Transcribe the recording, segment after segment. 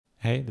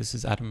Hey, this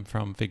is Adam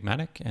from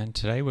Figma, and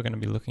today we're going to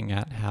be looking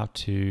at how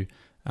to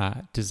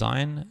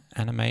design,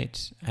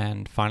 animate,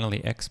 and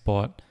finally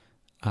export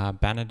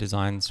banner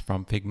designs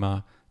from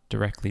Figma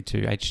directly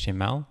to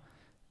HTML,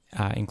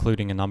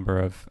 including a number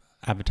of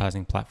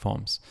advertising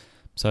platforms.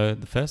 So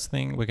the first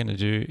thing we're going to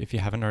do, if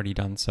you haven't already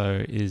done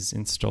so, is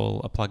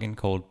install a plugin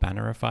called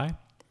Bannerify.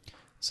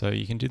 So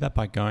you can do that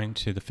by going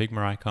to the Figma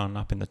icon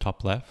up in the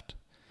top left,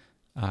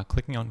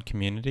 clicking on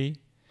Community,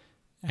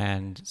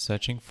 and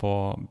searching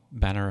for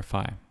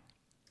Bannerify.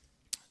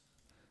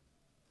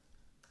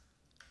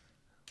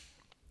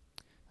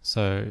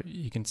 So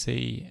you can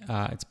see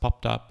it's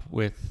popped up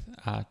with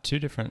two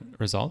different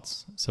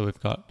results. So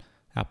we've got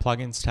our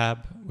plugins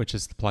tab, which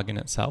is the plugin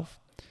itself.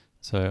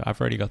 So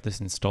I've already got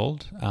this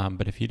installed,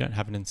 but if you don't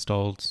have it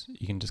installed,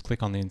 you can just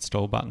click on the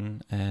install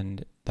button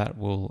and that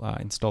will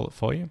install it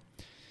for you.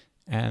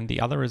 And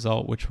the other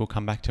result, which we'll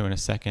come back to in a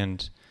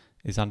second,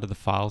 is under the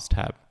Files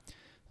tab.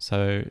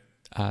 So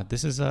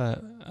this is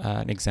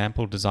an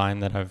example design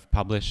that I've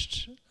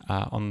published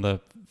on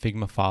the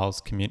Figma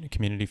files,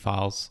 community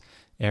files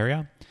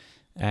area.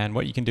 And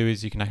what you can do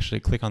is you can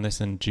actually click on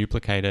this and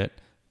duplicate it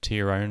to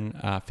your own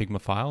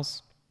Figma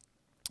files.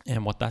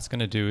 And what that's going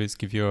to do is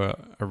give you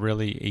a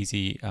really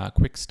easy,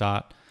 quick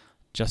start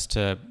just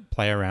to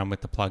play around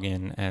with the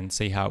plugin and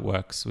see how it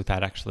works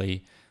without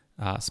actually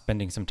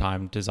spending some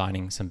time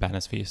designing some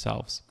banners for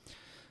yourselves.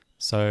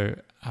 So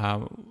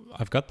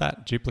I've got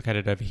that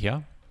duplicated over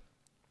here.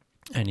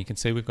 And you can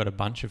see we've got a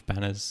bunch of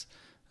banners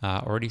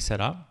already set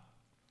up.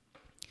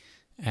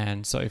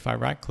 And so if I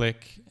right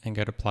click and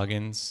go to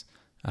plugins,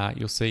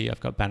 you'll see I've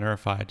got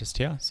Bannerify just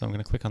here. So I'm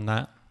going to click on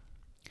that.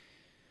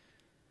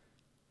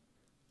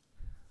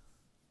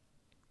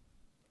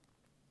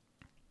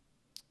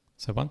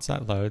 So once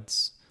that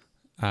loads,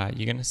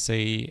 you're going to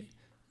see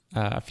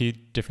a few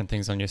different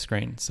things on your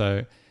screen.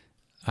 So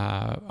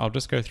I'll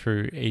just go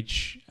through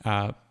each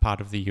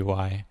part of the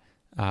UI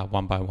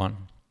one by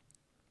one.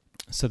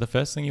 So the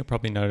first thing you'll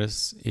probably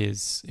notice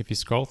is if you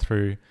scroll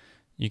through,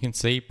 you can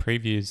see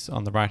previews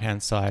on the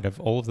right-hand side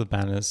of all of the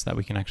banners that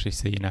we can actually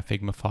see in our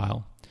Figma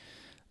file.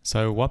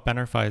 So what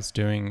Bannerify is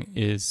doing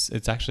is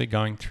it's actually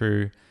going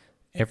through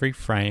every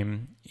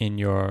frame in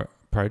your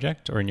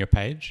project or in your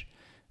page,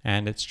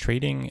 and it's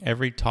treating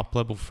every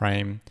top-level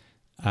frame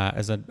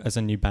as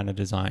a new banner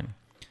design.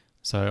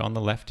 So on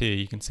the left here,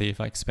 you can see if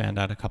I expand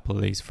out a couple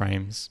of these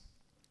frames,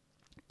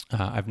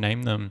 I've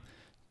named them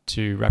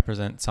to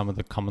represent some of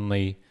the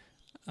commonly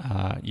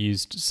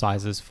used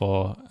sizes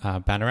for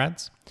banner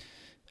ads.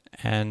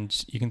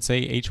 And you can see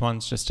each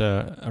one's just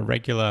a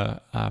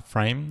regular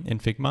frame in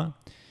Figma.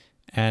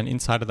 And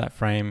inside of that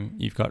frame,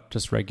 you've got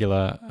just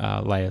regular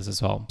layers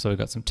as well. So we've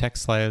got some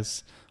text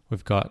layers,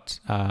 we've got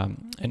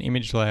an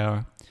image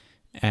layer,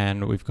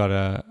 and we've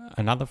got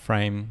another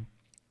frame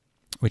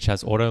which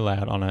has auto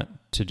layout on it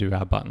to do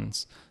our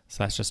buttons.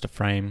 So that's just a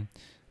frame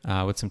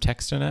with some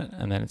text in it,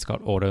 and then it's got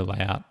auto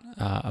layout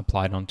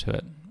applied onto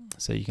it.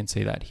 So you can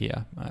see that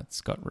here.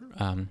 It's got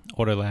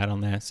auto layout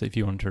on there. So if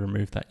you wanted to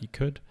remove that, you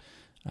could.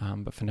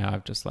 But for now,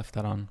 I've just left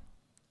that on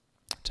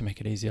to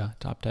make it easier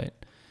to update.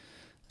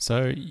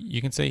 So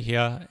you can see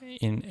here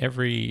in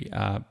every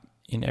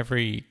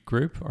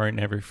group or in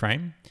every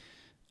frame,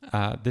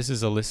 this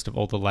is a list of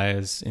all the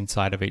layers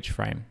inside of each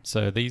frame.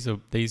 So these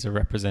are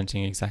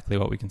representing exactly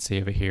what we can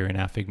see over here in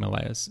our Figma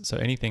layers. So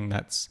anything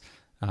that's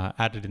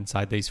added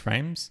inside these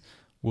frames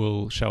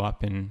will show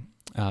up in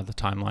the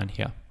timeline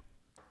here.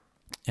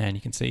 And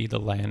you can see the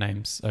layer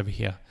names over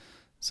here.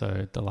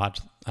 So the large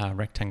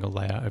rectangle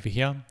layer over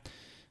here,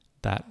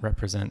 that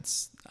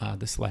represents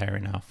this layer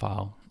in our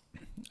file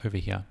over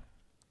here,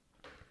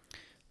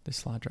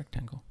 this large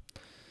rectangle.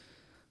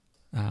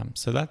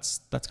 So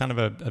that's kind of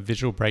a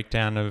visual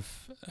breakdown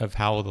of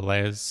how all the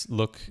layers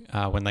look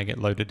when they get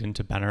loaded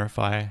into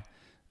Bannerify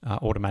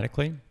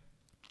automatically.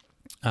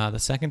 The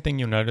second thing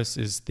you'll notice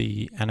is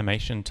the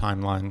animation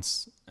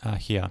timelines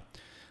here.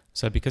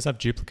 So because I've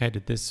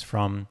duplicated this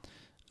from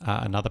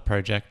another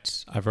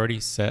project, I've already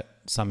set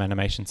some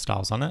animation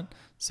styles on it.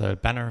 So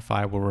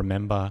Bannerify will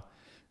remember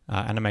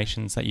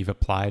animations that you've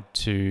applied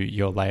to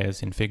your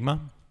layers in Figma.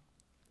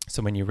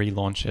 So when you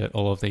relaunch it,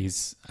 all of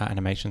these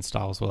animation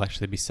styles will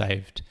actually be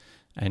saved,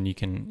 and you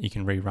can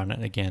rerun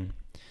it again.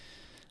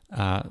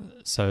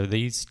 So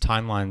these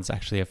timelines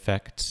actually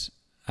affect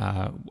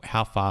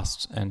how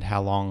fast and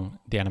how long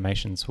the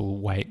animations will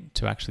wait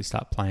to actually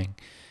start playing.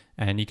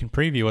 And you can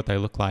preview what they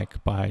look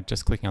like by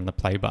just clicking on the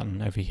play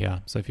button over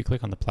here. So if you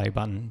click on the play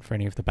button for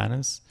any of the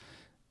banners,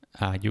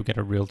 you'll get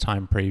a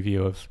real-time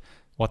preview of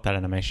what that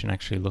animation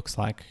actually looks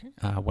like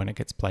when it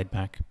gets played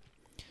back.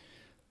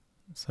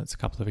 So that's a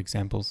couple of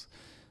examples.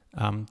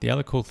 The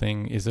other cool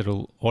thing is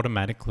it'll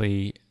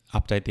automatically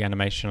update the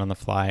animation on the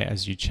fly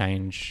as you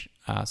change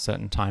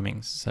certain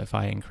timings. So if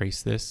I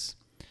increase this,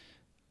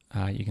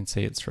 you can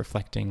see it's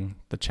reflecting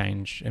the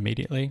change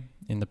immediately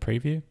in the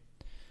preview.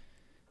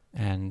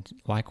 And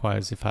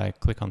likewise, if I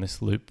click on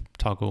this loop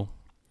toggle,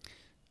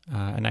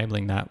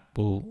 enabling that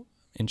will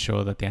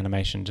ensure that the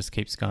animation just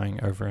keeps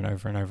going over and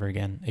over and over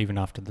again, even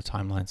after the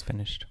timeline's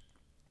finished.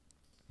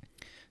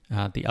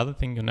 The other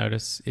thing you'll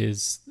notice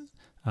is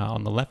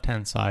on the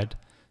left-hand side,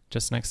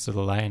 just next to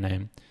the layer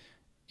name,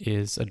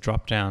 is a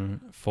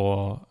drop-down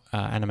for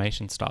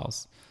animation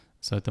styles.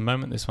 So at the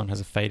moment, this one has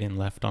a fade in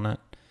left on it,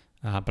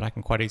 but I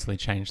can quite easily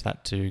change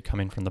that to come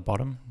in from the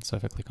bottom. So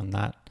if I click on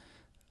that,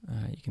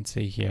 you can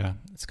see here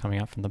it's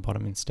coming up from the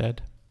bottom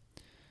instead.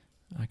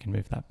 I can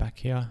move that back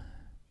here.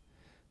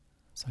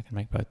 So I can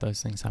make both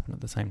those things happen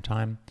at the same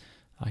time.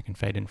 I can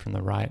fade in from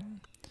the right.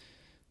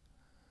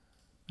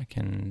 I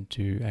can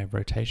do a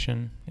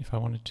rotation if I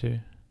wanted to,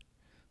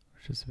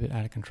 which is a bit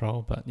out of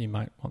control, but you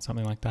might want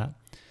something like that.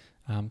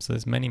 So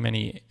there's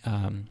many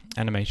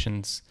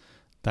animations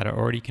that are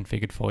already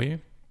configured for you,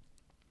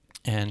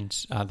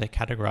 and they're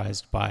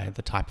categorized by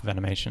the type of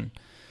animation.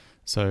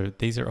 So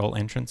these are all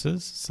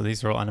entrances. So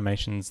these are all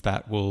animations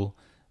that will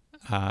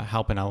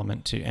help an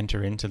element to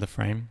enter into the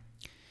frame.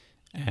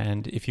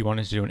 And if you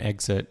wanted to do an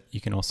exit,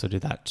 you can also do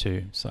that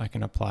too. So I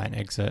can apply an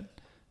exit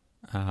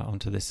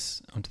onto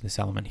this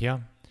element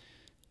here,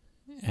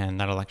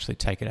 and that'll actually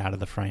take it out of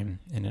the frame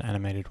in an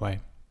animated way.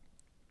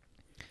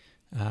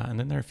 And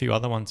then there are a few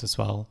other ones as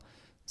well.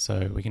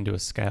 So we can do a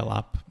scale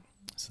up.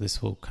 So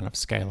this will kind of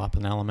scale up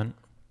an element.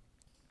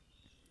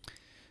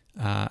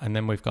 And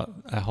then we've got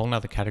a whole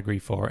nother category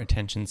for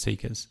attention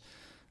seekers.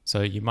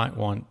 So you might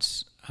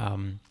want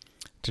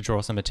to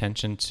draw some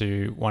attention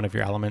to one of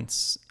your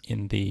elements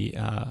in the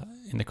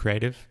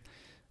creative.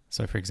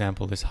 So for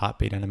example, this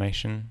heartbeat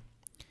animation,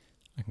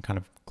 I can kind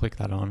of click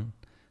that on,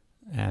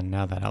 and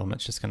now that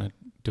element's just going to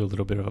do a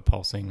little bit of a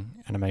pulsing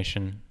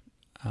animation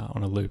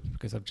on a loop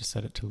because I've just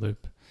set it to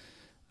loop.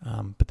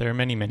 But there are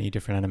many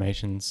different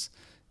animations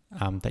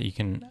that you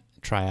can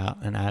try out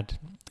and add.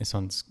 This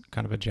one's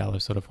kind of a jello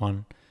sort of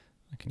one.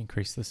 I can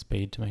increase the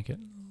speed to make it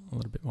a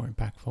little bit more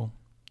impactful.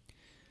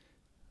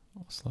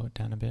 I'll slow it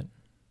down a bit.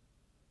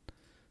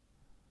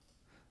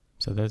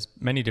 So there's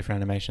many different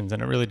animations,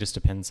 and it really just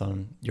depends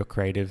on your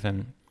creative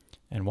and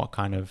what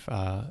kind of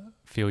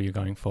feel you're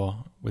going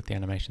for with the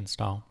animation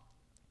style.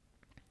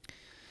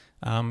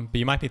 But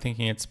you might be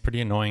thinking it's pretty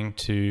annoying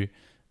to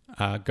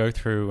go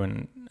through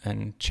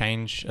and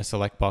change a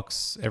select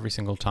box every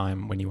single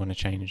time when you want to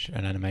change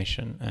an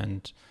animation,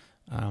 and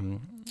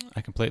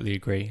I completely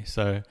agree.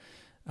 So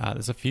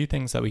there's a few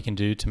things that we can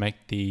do to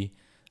make the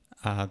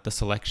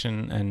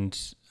selection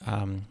and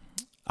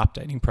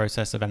updating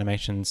process of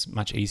animations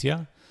much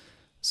easier.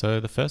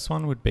 So the first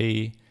one would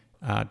be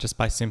just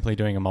by simply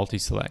doing a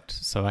multi-select.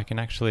 So I can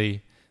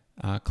actually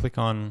click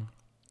on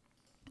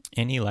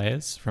any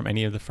layers from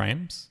any of the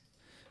frames,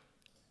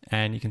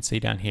 and you can see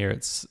down here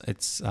it's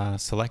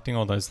selecting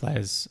all those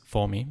layers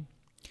for me,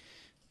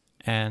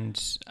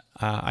 and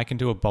I can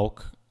do a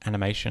bulk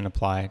animation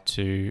apply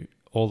to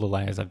all the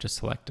layers I've just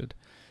selected.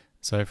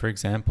 So for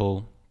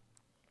example,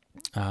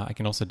 I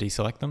can also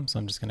deselect them, so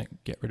I'm just going to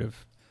get rid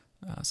of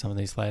some of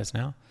these layers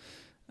now.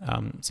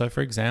 So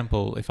for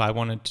example, if I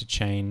wanted to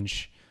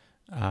change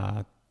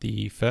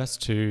the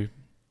first two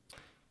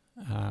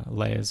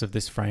layers of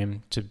this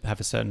frame to have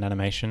a certain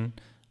animation,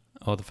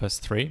 or the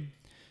first three,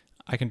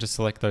 I can just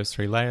select those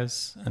three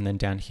layers, and then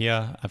down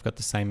here I've got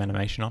the same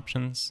animation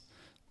options.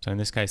 So in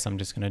this case, I'm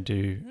just going to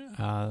do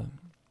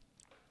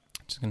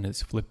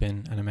this flip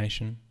in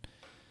animation,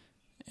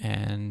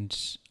 and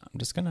I'm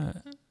just going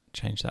to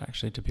change that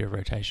actually to be a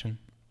rotation.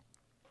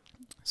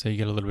 So you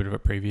get a little bit of a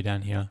preview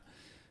down here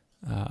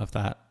of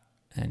that,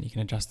 and you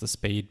can adjust the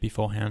speed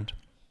beforehand.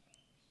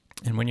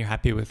 And when you're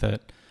happy with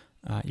it,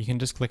 you can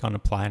just click on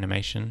apply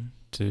animation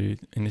to,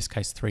 in this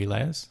case, 3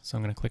 layers. So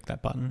I'm going to click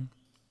that button.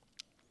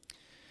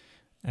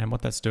 And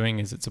what that's doing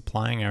is it's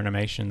applying our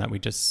animation that we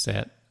just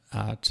set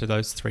to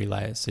those 3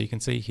 layers. So you can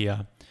see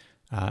here,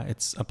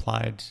 it's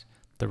applied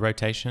the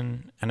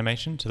rotation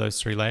animation to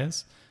those 3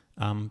 layers,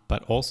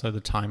 but also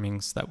the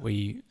timings that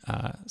we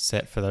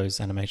set for those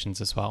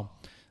animations as well.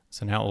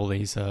 So now all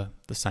these are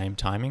the same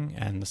timing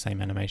and the same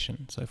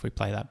animation. So if we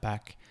play that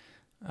back,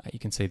 you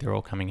can see they're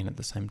all coming in at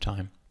the same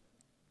time.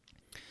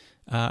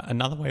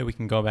 Another way we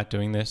can go about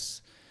doing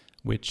this,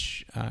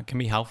 which can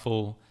be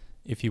helpful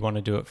if you want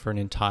to do it for an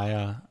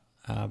entire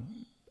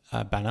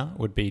banner,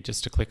 would be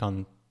just to click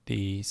on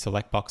the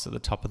select box at the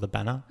top of the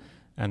banner,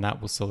 and that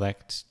will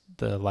select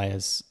the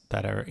layers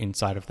that are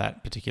inside of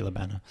that particular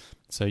banner.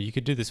 So you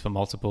could do this for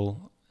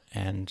multiple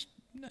and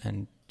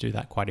do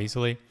that quite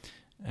easily,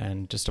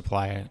 and just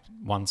apply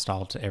one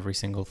style to every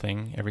single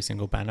thing, every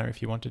single banner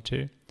if you wanted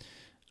to.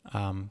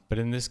 But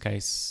in this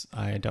case,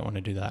 I don't want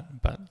to do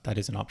that, but that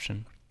is an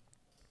option.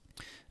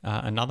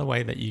 Another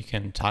way that you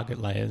can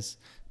target layers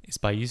is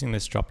by using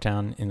this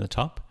drop-down in the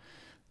top.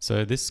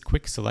 So this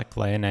quick select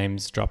layer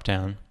names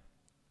drop-down,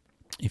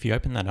 if you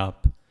open that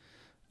up,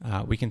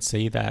 we can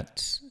see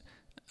that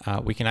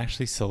we can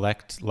actually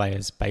select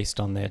layers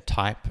based on their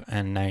type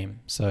and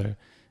name. So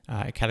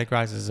it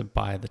categorizes it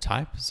by the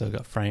type. So we've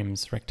got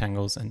frames,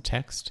 rectangles, and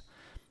text.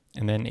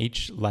 And then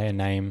each layer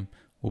name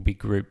will be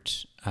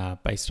grouped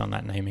based on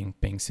that naming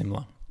being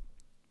similar.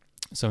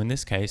 So in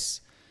this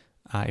case,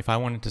 if I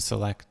wanted to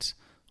select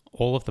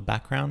all of the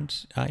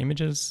background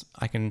images,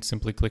 I can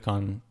simply click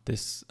on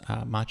this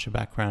matcha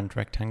background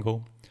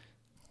rectangle,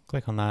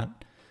 click on that,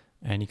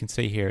 and you can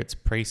see here it's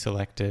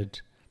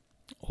pre-selected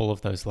all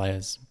of those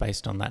layers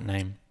based on that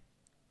name.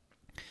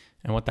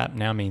 And what that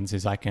now means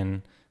is I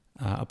can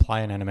apply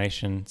an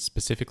animation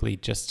specifically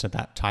just to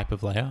that type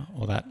of layer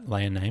or that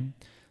layer name.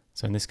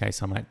 So in this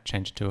case, I might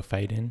change it to a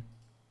fade in.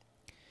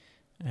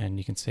 And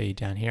you can see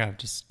down here, I've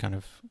just kind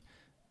of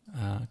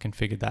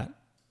configured that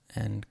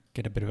and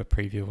get a bit of a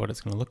preview of what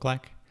it's going to look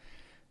like.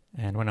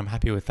 And when I'm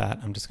happy with that,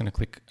 I'm just going to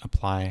click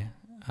apply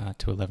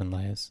to 11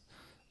 layers.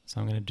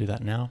 So I'm going to do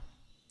that now.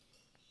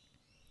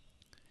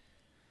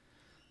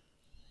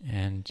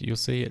 And you'll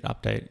see it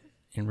update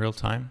in real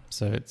time.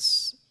 So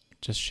it's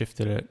just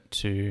shifted it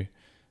to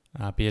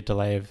be a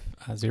delay of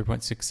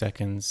 0.6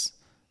 seconds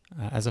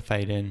as a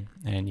fade in,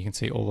 and you can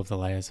see all of the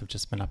layers have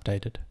just been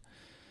updated.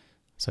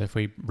 So if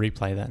we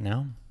replay that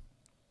now,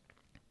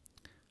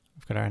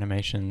 we've got our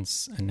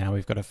animations, and now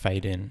we've got a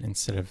fade in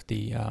instead of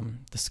the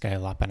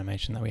scale up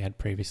animation that we had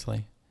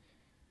previously.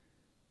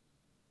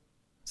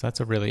 So that's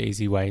a really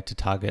easy way to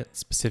target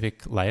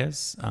specific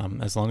layers,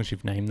 as long as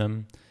you've named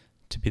them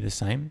to be the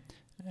same,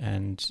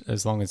 and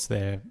as long as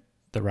they're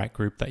the right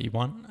group that you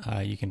want,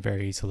 you can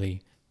very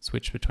easily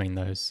switch between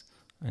those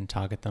and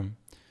target them.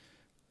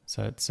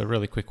 So it's a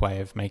really quick way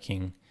of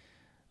making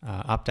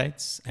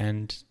updates,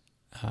 and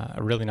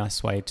a really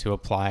nice way to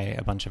apply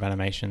a bunch of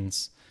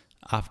animations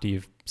after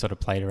you've sort of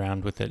played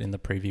around with it in the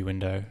preview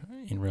window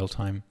in real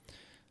time.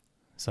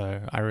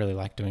 So I really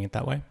like doing it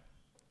that way.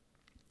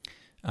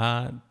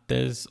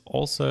 There's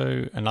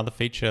also another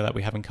feature that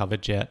we haven't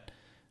covered yet,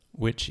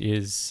 which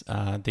is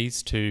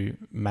these two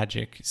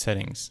magic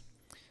settings.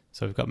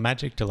 So we've got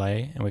magic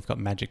delay and we've got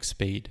magic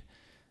speed.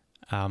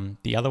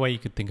 The other way you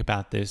could think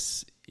about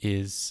this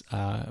is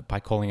by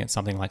calling it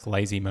something like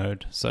lazy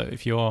mode. So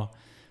if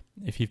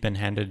you've been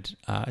handed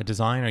a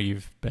design, or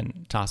you've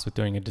been tasked with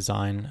doing a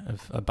design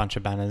of a bunch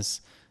of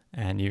banners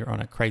and you're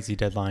on a crazy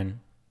deadline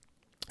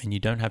and you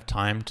don't have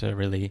time to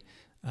really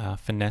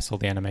finesse all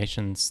the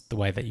animations the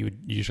way that you would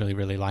usually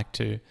really like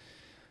to,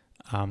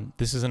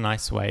 this is a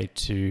nice way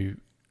to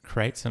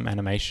create some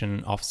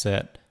animation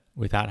offset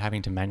without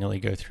having to manually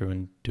go through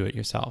and do it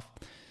yourself.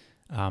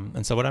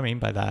 And so what I mean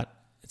by that,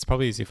 it's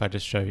probably easy if I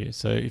just show you.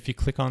 So if you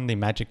click on the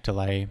magic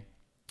delay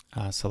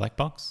select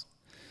box,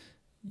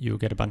 you'll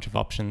get a bunch of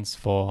options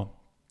for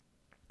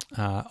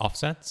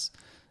offsets.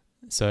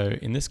 So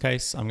in this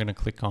case, I'm going to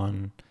click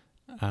on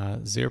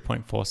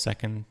 0.4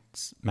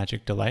 seconds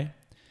magic delay,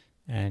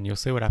 and you'll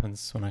see what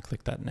happens when I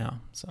click that now.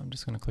 So I'm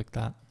just going to click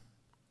that.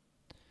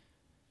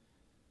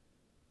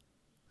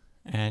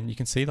 And you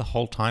can see the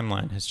whole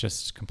timeline has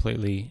just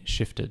completely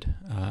shifted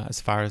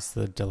as far as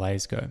the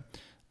delays go.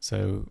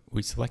 So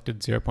we selected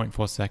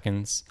 0.4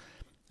 seconds.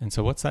 And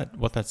so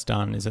what that's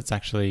done is it's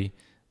actually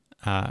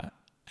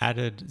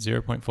added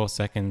 0.4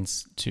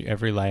 seconds to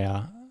every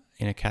layer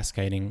in a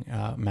cascading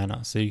manner.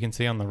 So you can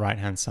see on the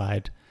right-hand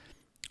side,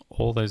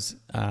 all those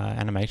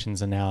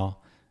animations are now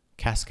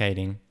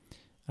cascading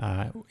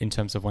in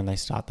terms of when they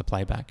start the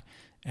playback.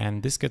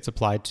 And this gets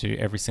applied to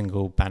every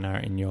single banner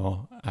in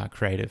your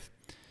creative.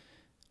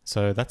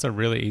 So that's a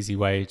really easy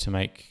way to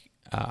make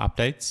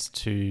updates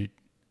to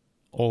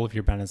all of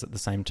your banners at the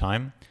same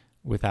time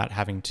without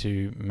having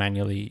to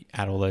manually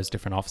add all those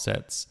different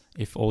offsets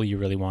if all you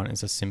really want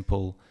is a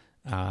simple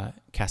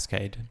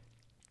cascade.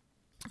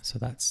 So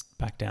that's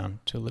back down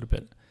to a little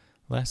bit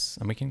less,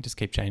 and we can just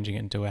keep changing it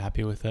until we're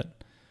happy with it.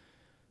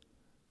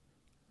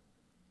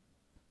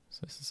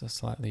 So this is a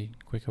slightly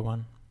quicker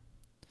one.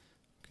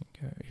 We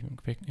can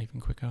go even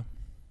quicker.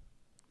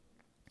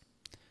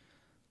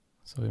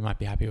 So we might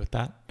be happy with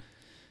that.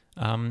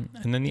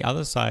 And then the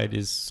other side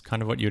is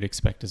kind of what you'd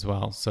expect as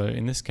well. So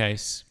in this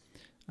case,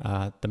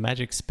 the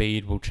magic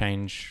speed will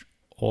change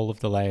all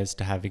of the layers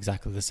to have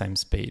exactly the same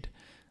speed.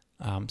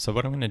 So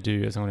what I'm going to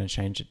do is I'm going to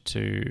change it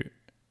to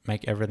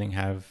make everything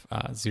have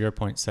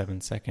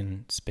 0.7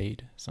 second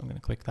speed. So I'm going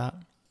to click that.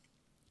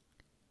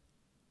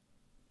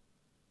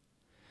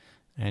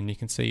 And you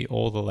can see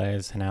all the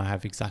layers now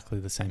have exactly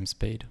the same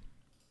speed.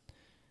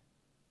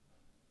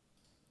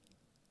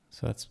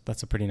 So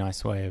that's a pretty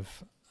nice way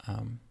of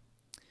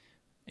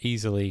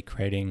easily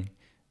creating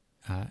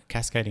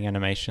cascading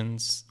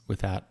animations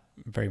without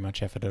very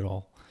much effort at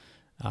all.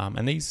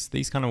 And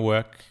these kind of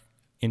work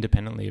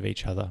independently of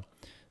each other.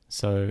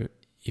 So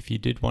if you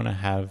did want to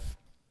have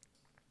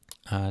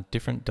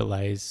different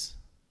delays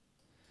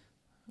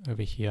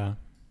over here,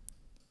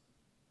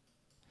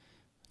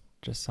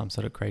 just some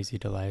sort of crazy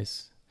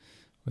delays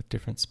with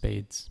different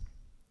speeds.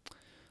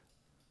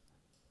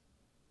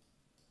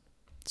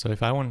 So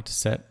if I wanted to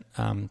set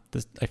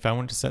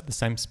the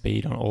same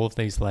speed on all of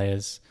these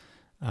layers,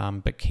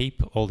 but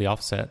keep all the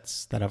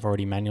offsets that I've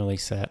already manually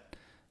set,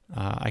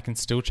 I can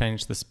still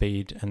change the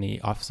speed and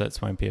the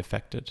offsets won't be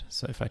affected.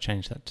 So if I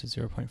change that to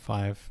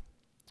 0.5,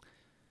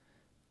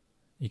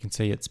 you can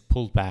see it's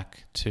pulled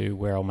back to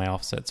where all my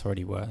offsets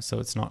already were. So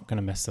it's not going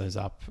to mess those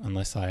up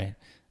unless I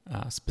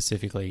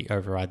specifically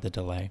override the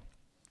delay.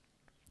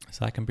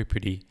 So that can be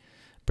pretty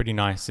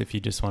nice if you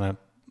just want to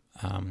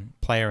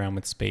play around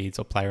with speeds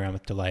or play around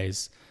with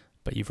delays,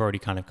 but you've already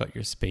kind of got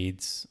your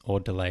speeds or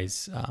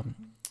delays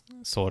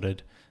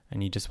sorted,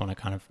 and you just want to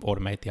kind of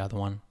automate the other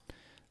one.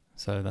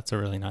 So that's a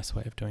really nice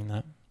way of doing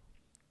that.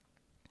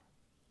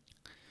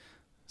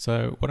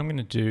 So what I'm going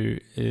to do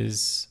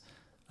is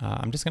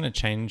I'm just going to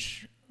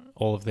change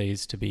all of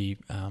these to be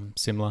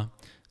similar.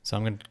 So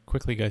I'm going to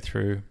quickly go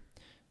through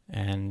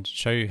and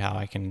show you how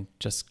I can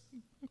just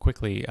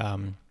quickly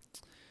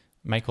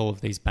make all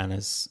of these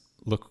banners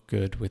look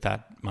good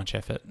without much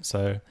effort.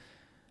 So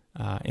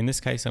in this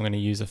case, I'm going to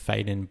use a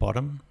fade in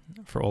bottom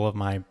for all of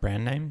my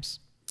brand names.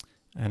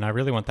 And I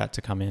really want that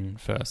to come in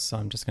first. So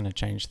I'm just going to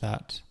change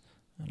that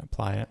and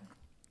apply it.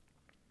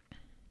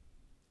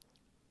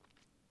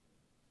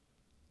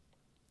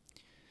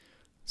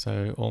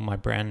 So all my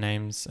brand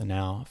names are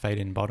now fade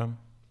in bottom.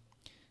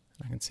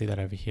 I can see that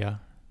over here.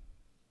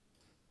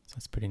 So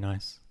that's pretty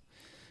nice.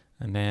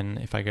 And then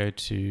if I go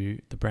to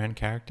the brand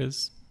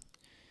characters,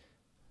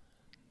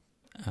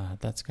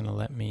 that's going to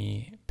let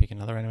me pick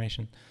another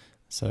animation.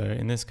 So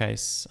in this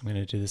case, I'm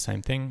going to do the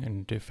same thing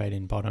and do fade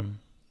in bottom.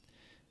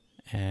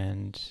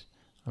 And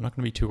I'm not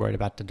going to be too worried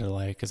about the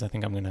delay because I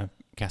think I'm going to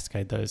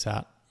cascade those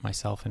out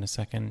myself in a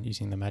second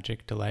using the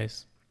magic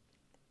delays.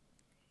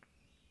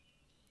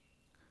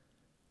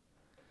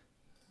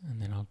 And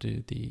then I'll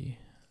do the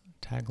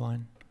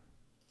tagline.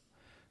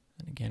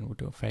 And again, we'll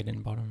do a fade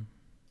in bottom.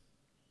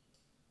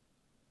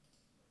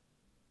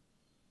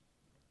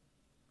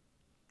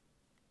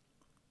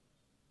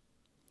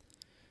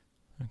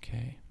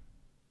 Okay.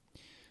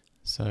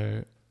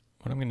 So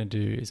what I'm going to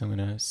do is I'm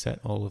going to set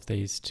all of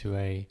these to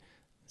a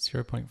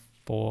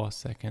 0.4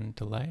 second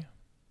delay.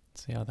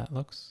 See how that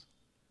looks.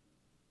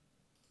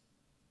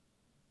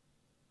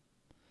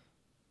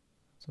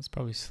 So it's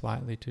probably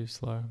slightly too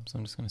slow, so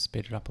I'm just going to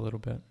speed it up a little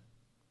bit.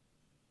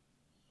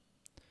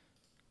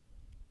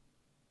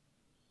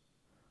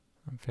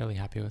 I'm fairly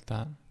happy with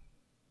that.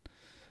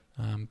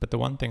 But the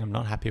one thing I'm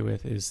not happy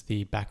with is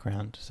the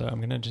background. So I'm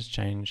going to just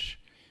change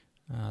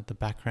the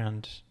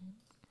background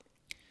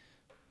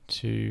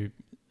to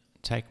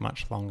take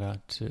much longer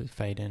to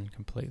fade in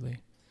completely.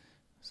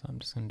 So I'm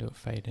just going to do a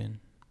fade in.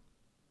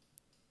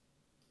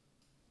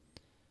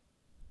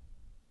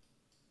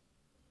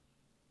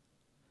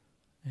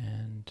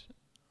 And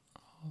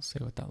I'll see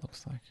what that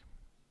looks like.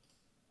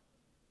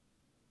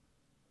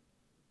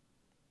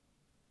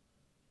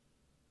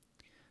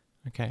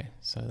 Okay,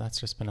 so that's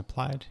just been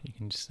applied. You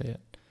can just see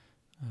it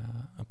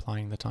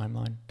applying the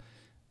timeline.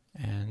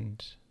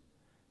 And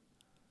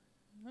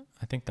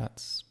I think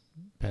that's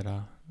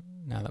better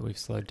now that we've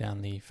slowed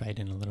down the fade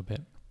in a little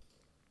bit.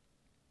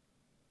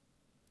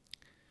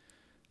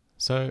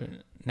 So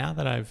now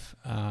that I've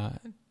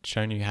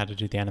shown you how to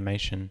do the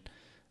animation,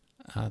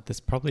 there's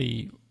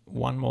probably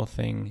one more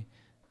thing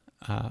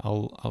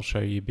I'll show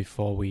you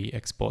before we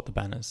export the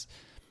banners.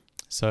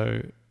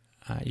 So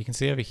you can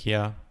see over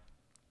here,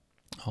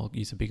 I'll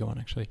use a bigger one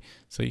actually.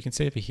 So you can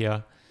see over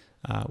here,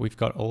 we've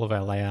got all of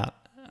our layout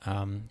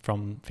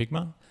from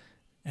Figma.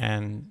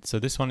 And so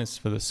this one is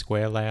for the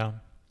square layer.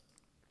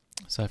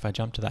 So if I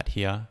jump to that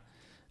here,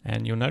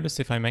 and you'll notice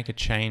if I make a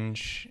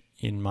change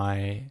in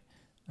my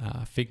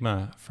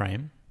Figma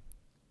frame,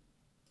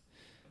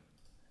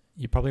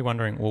 you're probably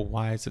wondering, well,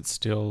 why is it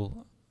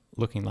still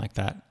looking like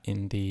that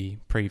in the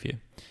preview?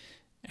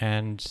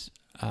 And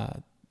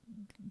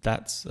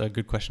that's a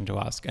good question to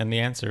ask. And the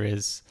answer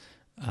is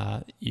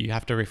you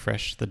have to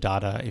refresh the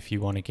data if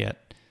you want to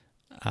get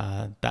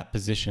that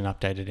position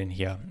updated in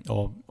here,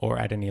 or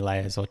add any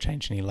layers or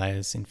change any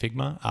layers in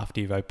Figma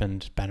after you've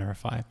opened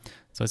Bannerify.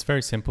 So it's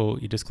very simple.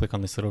 You just click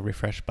on this little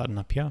refresh button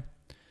up here,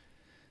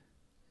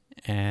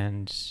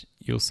 and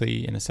you'll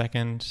see in a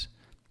second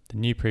the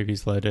new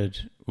preview's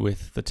loaded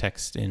with the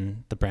text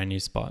in the brand new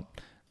spot.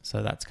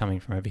 So that's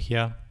coming from over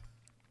here,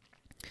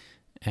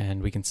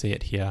 and we can see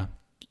it here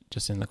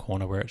just in the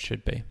corner where it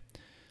should be.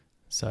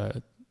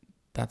 So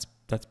that's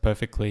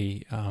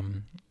perfectly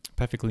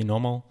perfectly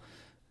normal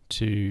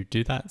to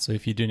do that. So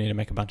if you do need to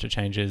make a bunch of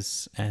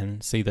changes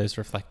and see those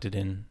reflected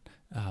in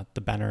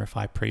the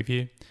Bannerify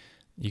preview,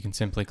 you can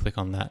simply click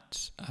on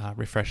that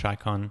refresh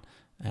icon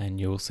and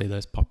you'll see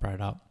those pop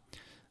right up.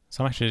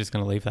 So I'm actually just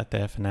going to leave that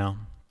there for now,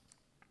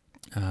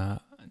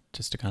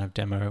 just to kind of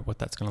demo what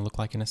that's going to look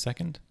like in a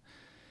second.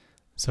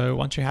 So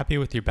once you're happy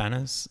with your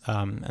banners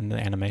and the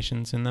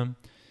animations in them,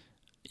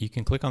 you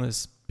can click on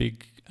this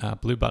big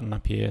blue button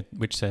up here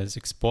which says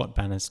export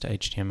banners to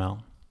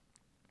HTML.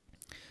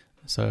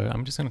 So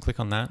I'm just going to click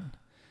on that,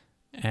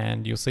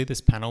 and you'll see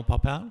this panel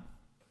pop out.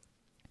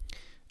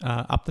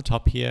 Up the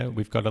top here,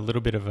 we've got a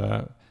little bit of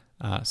a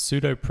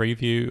pseudo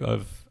preview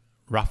of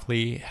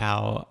roughly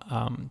how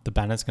the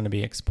banner is going to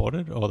be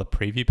exported, or the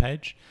preview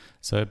page.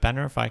 So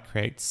Bannerify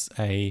creates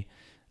a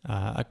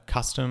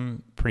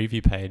custom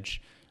preview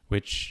page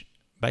which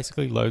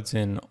basically loads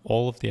in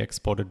all of the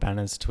exported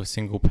banners to a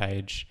single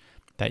page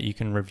that you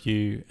can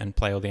review and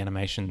play all the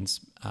animations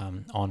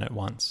on at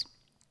once.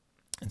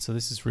 And so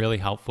this is really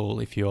helpful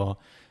if you're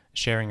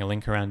sharing a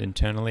link around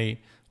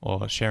internally,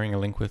 or sharing a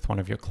link with one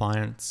of your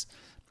clients,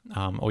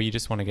 or you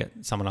just want to get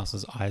someone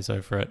else's eyes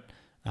over it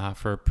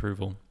for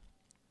approval.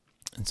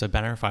 And so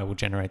Bannerify will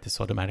generate this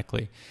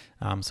automatically.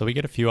 So we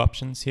get a few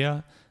options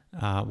here.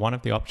 One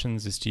of the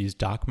options is to use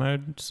dark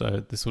mode.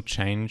 So this will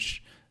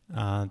change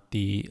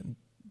the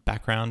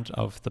background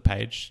of the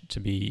page to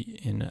be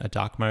in a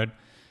dark mode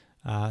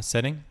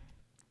setting.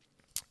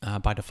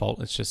 By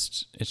default, it's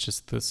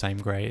just the same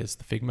gray as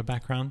the Figma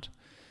background.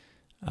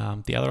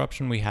 The other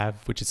option we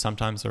have, which is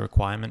sometimes a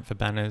requirement for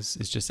banners,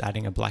 is just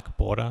adding a black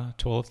border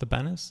to all of the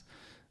banners.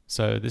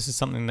 So this is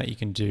something that you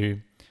can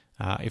do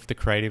if the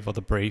creative or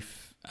the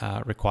brief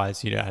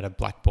requires you to add a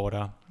black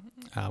border,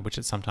 which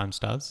it sometimes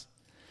does.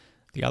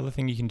 The other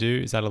thing you can do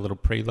is add a little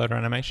preloader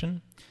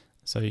animation.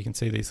 So you can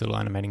see these little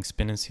animating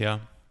spinners here.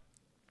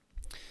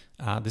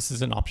 This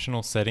is an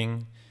optional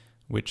setting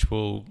which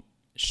will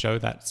show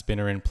that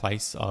spinner in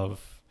place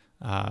of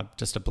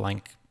just a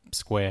blank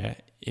square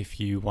if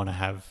you want to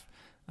have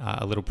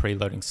a little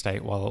preloading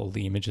state while all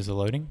the images are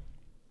loading.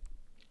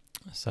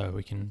 So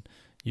we can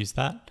use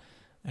that.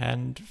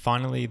 And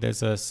finally,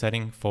 there's a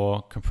setting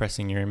for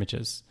compressing your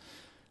images.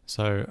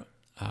 So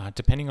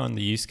depending on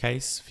the use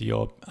case for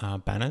your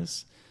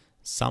banners,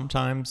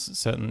 sometimes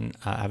certain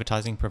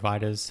advertising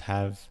providers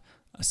have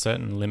a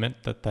certain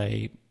limit that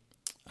they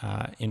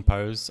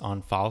impose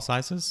on file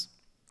sizes.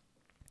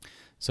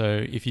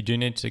 So if you do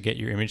need to get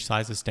your image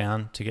sizes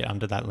down to get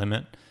under that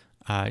limit,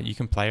 you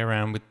can play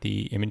around with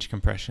the image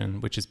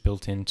compression, which is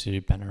built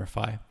into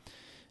Bannerify.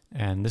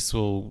 And this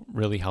will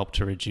really help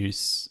to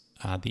reduce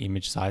the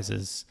image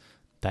sizes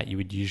that you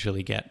would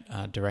usually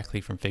get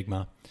directly from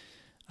Figma.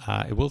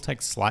 It will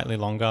take slightly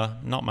longer,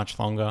 not much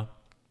longer,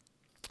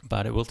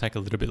 but it will take a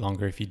little bit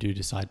longer if you do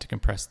decide to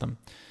compress them.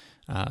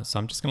 So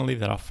I'm just going to leave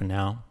that off for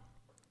now.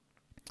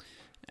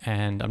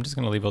 And I'm just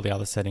going to leave all the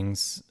other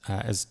settings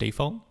as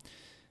default.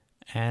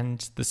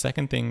 And the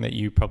second thing that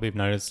you probably have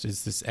noticed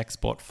is this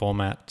export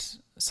format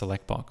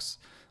select box.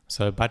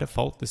 So by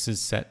default, this is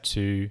set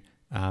to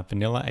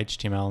vanilla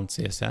HTML and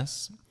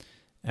CSS.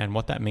 And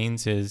what that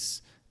means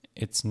is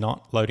it's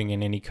not loading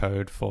in any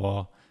code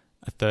for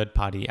a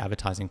third-party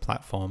advertising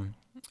platform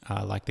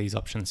like these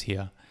options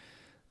here.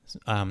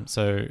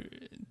 So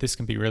this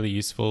can be really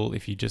useful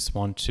if you just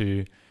want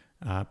to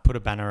put a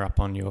banner up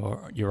on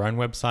your own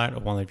website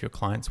or one of your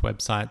clients'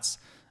 websites,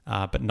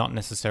 but not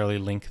necessarily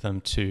link them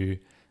to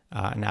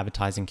an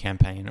advertising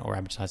campaign or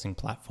advertising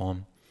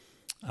platform.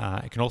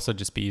 It can also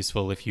just be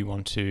useful if you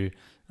want to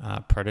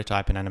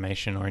prototype an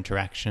animation or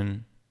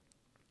interaction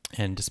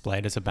and display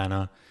it as a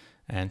banner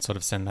and sort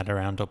of send that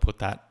around or put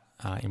that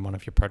in one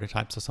of your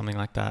prototypes or something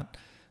like that.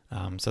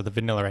 So the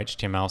vanilla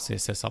HTML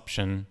CSS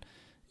option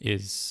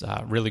is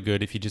really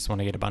good if you just want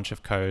to get a bunch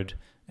of code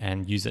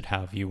and use it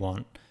however you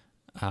want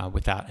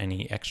without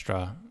any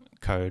extra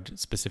code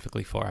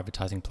specifically for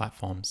advertising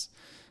platforms.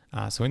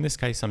 So in this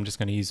case, I'm just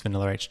going to use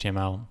vanilla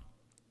HTML,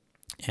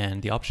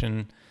 and the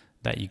option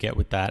that you get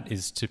with that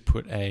is to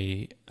put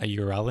a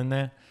URL in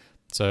there.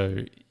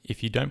 So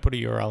if you don't put a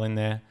URL in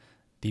there,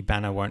 the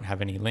banner won't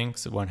have any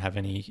links, it won't have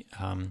any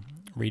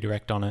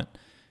redirect on it.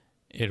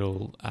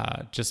 It'll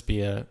just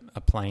be a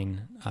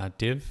plain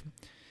div.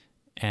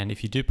 And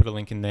if you do put a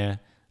link in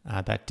there,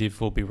 that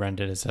div will be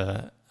rendered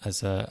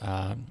as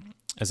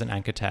an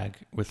anchor tag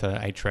with a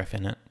href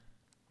in it.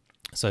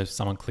 So if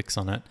someone clicks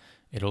on it,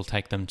 it'll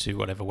take them to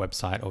whatever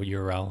website or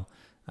URL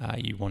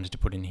you wanted to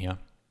put in here.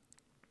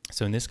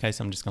 So in this case,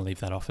 I'm just going to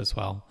leave that off as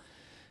well.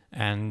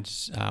 And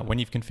when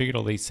you've configured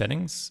all these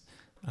settings,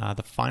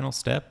 the final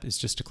step is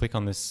just to click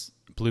on this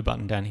blue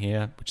button down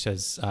here, which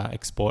says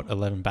export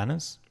 11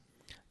 banners.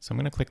 So I'm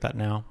going to click that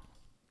now.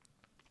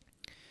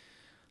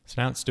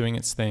 So now it's doing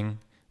its thing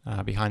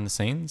behind the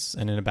scenes,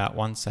 and in about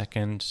 1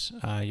 second,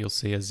 you'll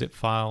see a zip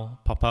file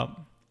pop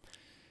up,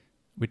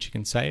 which you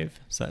can save.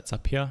 So that's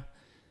up here.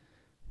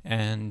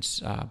 And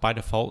by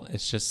default,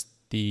 it's just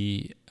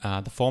the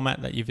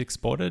format that you've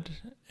exported,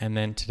 and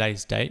then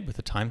today's date with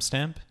a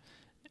timestamp.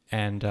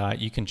 And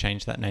you can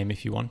change that name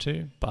if you want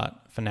to,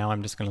 but for now,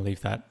 I'm just going to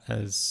leave that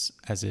as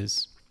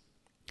is.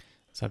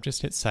 So I've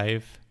just hit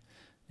save.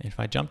 If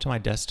I jump to my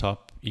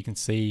desktop, you can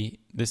see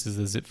this is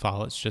the zip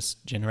file it's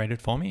just generated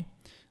for me.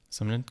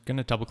 So I'm going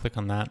to double click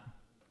on that,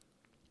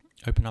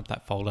 open up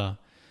that folder,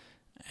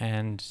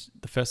 and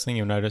the first thing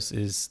you'll notice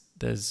is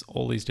there's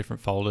all these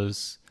different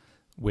folders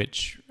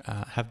which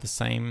have the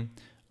same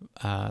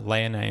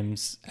layer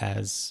names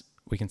as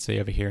we can see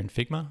over here in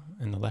Figma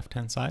in the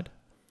left-hand side.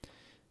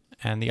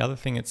 And the other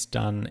thing it's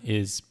done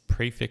is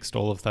prefixed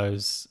all of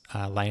those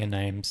layer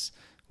names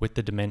with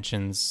the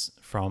dimensions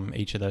from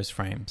each of those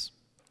frames.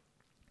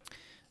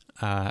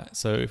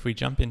 So if we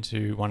jump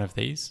into one of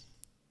these,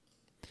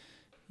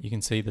 you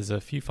can see there's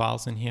a few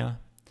files in here.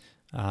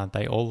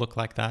 They all look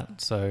like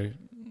that, so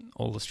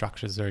all the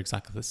structures are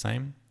exactly the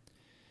same.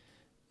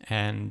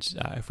 And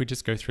if we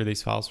just go through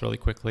these files really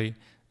quickly,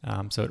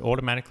 so it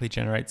automatically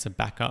generates a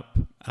backup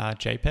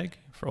JPEG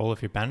for all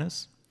of your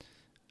banners.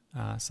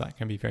 So that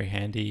can be very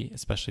handy,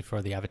 especially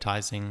for the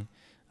advertising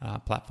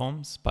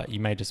platforms, but you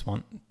may just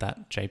want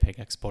that JPEG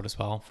export as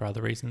well for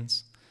other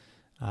reasons.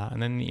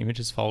 And then the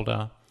images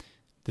folder,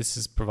 this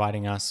is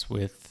providing us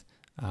with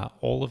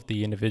all of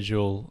the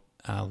individual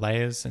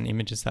layers and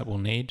images that we'll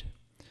need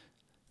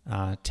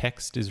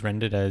text is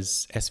rendered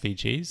as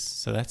SVGs.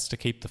 So that's to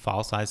keep the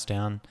file size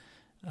down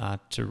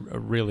to a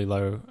really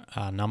low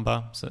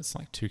number. So it's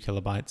like 2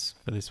 kilobytes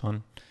for this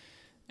one.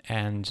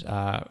 And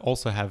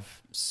also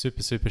have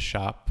super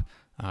sharp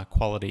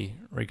quality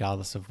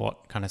regardless of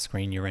what kind of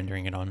screen you're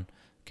rendering it on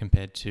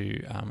compared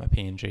to a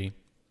PNG.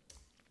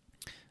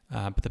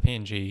 But the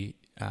PNG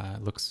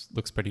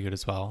looks pretty good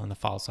as well, and the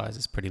file size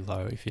is pretty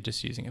low if you're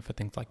just using it for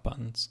things like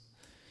buttons.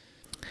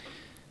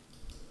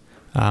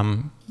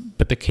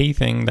 But the key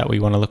thing that we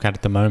want to look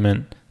at the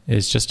moment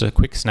is just a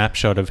quick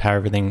snapshot of how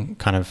everything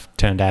kind of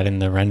turned out in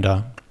the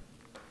render.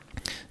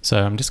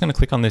 So I'm just going to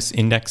click on this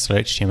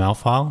index.html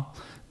file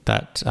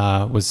that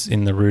was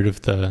in the root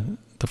of the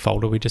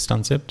folder we just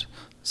unzipped.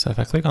 So if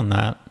I click on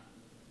that,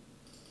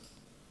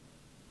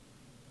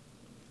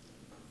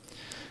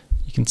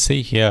 you can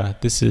see here,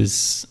 this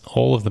is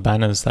all of the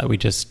banners that we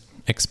just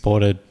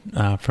exported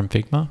from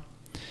Figma.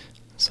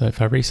 So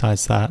if I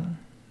resize that,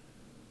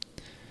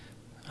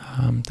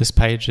 this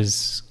page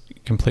is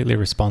completely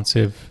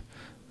responsive.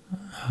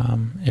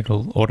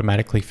 It'll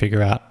automatically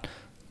figure out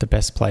the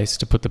best place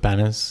to put the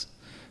banners.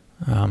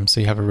 So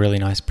you have a really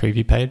nice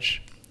preview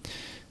page,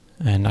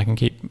 and I can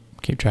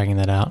keep dragging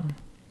that out.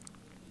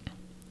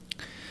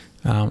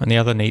 And the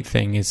other neat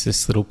thing is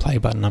this little play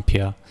button up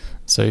here.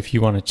 So if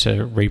you wanted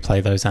to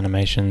replay those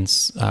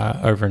animations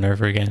over and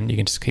over again, you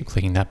can just keep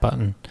clicking that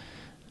button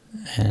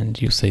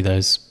and you'll see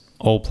those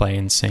all play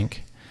in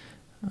sync,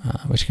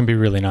 which can be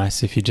really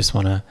nice if you just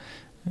want to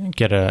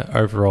get an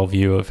overall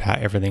view of how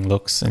everything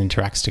looks and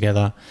interacts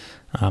together.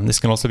 This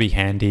can also be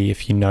handy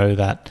if you know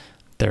that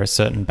there are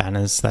certain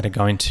banners that are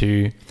going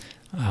to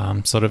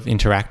sort of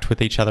interact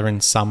with each other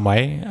in some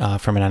way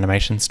from an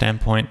animation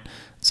standpoint.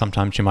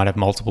 Sometimes you might have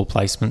multiple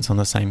placements on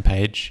the same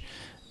page,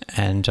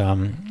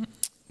 and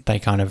they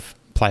kind of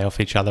play off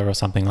each other or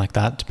something like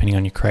that, depending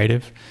on your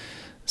creative.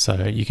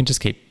 So you can just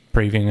keep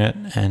previewing it.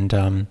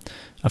 And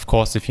of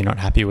course, if you're not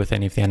happy with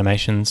any of the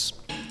animations,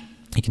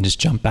 you can just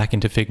jump back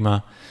into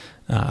Figma,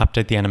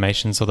 update the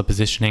animations or the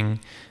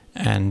positioning,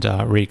 and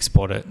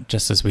re-export it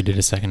just as we did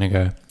a second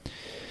ago.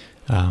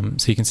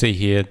 So you can see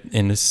here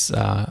in this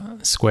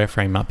square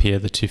frame up here,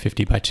 the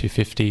 250 by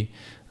 250,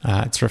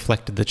 it's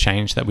reflected the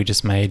change that we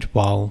just made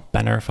while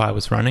Bannerify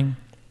was running.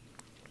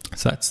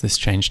 So that's this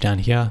change down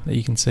here that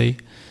you can see,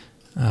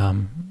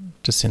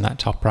 just in that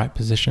top right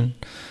position.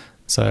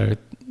 So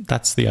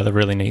that's the other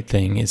really neat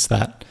thing, is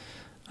that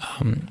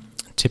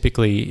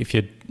typically if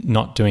you're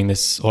not doing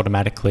this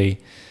automatically,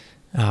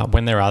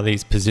 when there are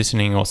these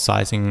positioning or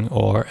sizing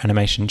or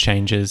animation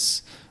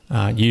changes,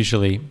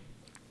 usually,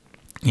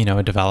 you know,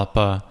 a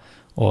developer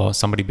or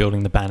somebody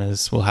building the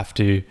banners will have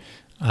to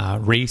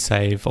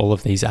resave all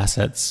of these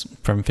assets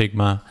from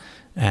Figma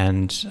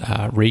and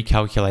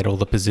recalculate all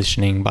the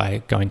positioning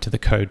by going to the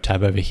code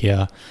tab over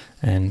here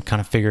and kind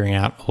of figuring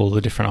out all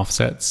the different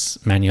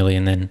offsets manually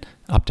and then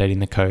updating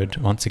the code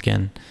once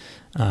again.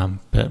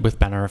 But with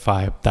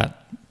Bannerify,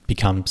 that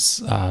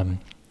becomes,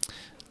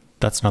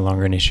 that's no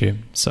longer an issue.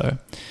 So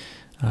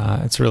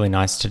it's really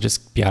nice to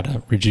just be able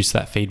to reduce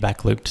that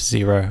feedback loop to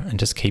 0 and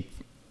just keep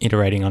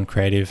iterating on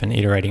creative and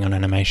iterating on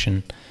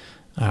animation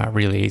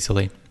really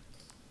easily.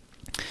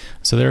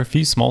 So there are a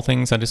few small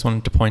things I just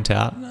wanted to point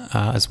out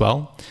as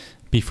well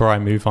before I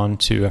move on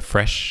to a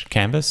fresh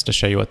canvas to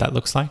show you what that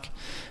looks like.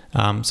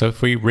 So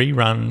if we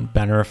rerun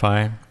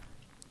Bannerify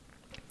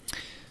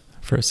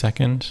for a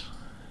second,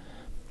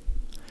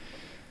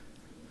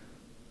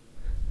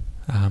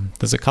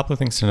 there's a couple of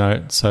things to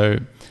note. So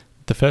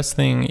the first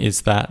thing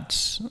is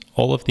that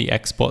all of the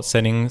export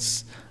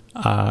settings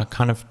are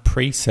kind of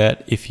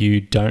preset if you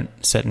don't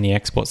set any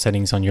export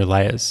settings on your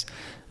layers.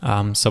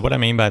 So what I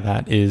mean by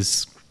that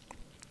is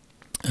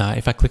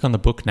if I click on the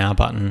Book Now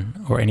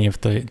button or any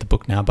of the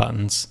Book Now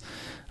buttons,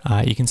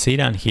 you can see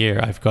down here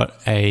I've got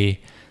an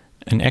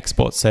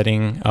export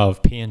setting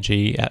of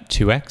PNG at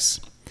 2x.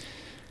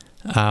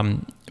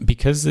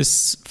 Because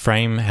this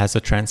frame has a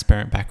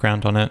transparent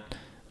background on it,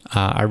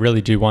 I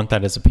really do want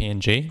that as a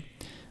PNG.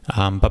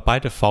 But by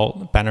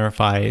default,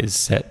 Bannerify is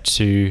set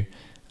to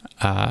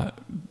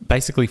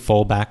basically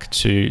fall back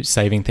to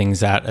saving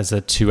things out as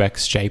a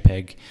 2x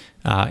JPEG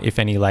if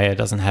any layer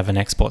doesn't have an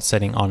export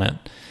setting on it.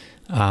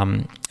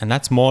 And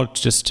that's more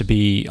just to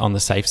be on the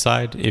safe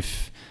side.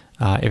 If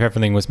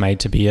everything was made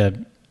to be a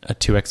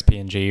 2x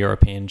PNG or a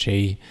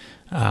PNG,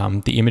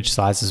 the image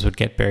sizes would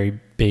get very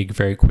big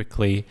very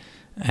quickly,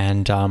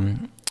 and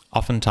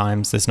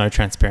oftentimes there's no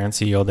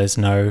transparency or there's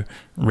no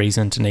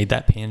reason to need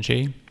that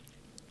PNG.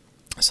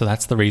 So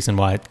that's the reason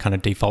why it kind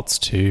of defaults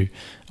to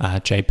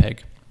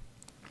JPEG.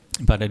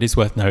 But it is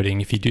worth noting,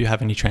 if you do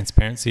have any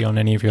transparency on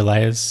any of your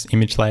layers,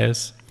 image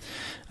layers,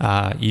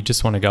 you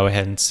just want to go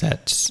ahead and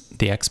set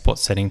the export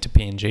setting to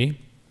PNG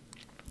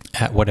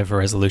at whatever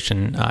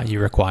resolution you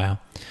require.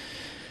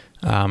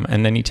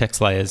 And any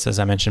text layers, as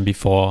I mentioned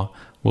before,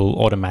 will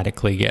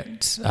automatically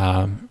get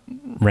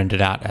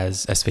rendered out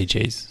as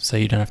SVGs, so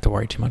you don't have to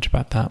worry too much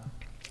about that.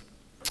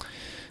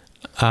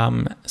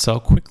 So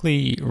I'll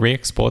quickly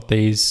re-export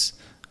these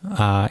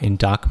in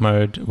dark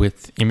mode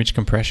with image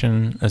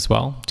compression as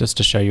well, just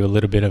to show you a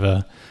little bit of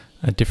a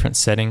different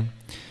setting.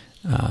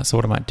 So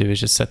what I might do is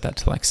just set that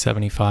to like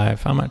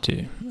 75. I might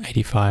do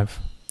 85.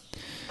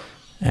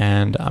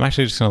 And I'm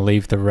actually just going to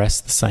leave the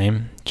rest the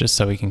same, just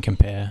so we can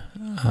compare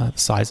the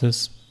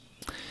sizes.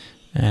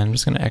 And I'm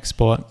just going to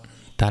export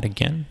that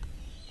again.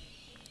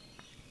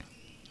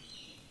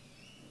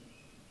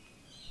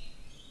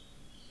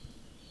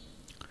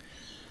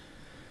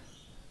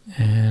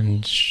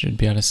 And should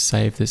be able to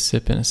save this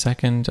zip in a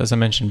second. As I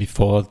mentioned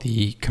before,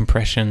 the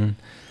compression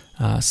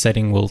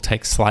setting will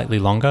take slightly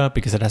longer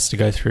because it has to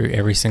go through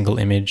every single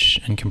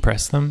image and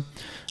compress them.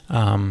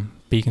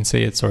 But you can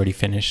see it's already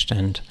finished,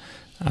 and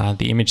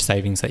the image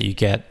savings that you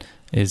get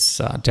is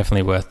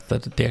definitely worth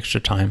the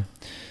extra time.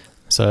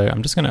 So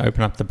I'm just going to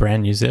open up the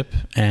brand new zip,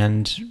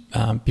 and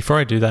before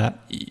I do that,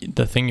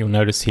 the thing you'll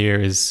notice here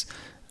is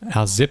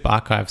our zip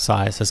archive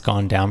size has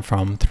gone down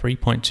from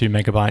 3.2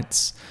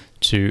 megabytes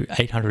to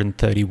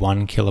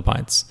 831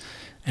 kilobytes.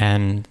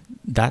 And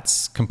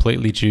that's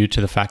completely due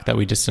to the fact that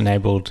we just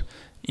enabled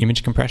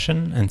image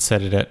compression and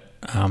set it at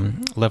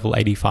level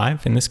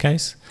 85 in this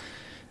case.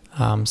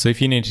 So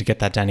if you need to get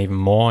that down even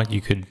more,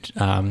 you could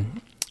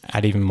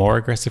add even more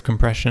aggressive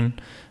compression,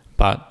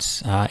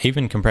 but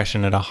even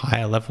compression at a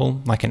higher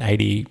level, like an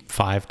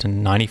 85 to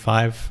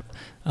 95,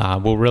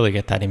 will really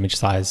get that image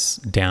size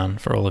down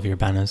for all of your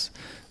banners.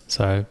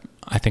 So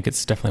I think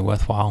it's definitely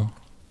worthwhile.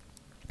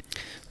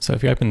 So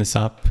if you open this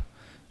up,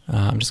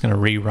 I'm just going to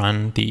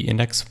rerun the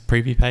index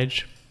preview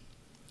page.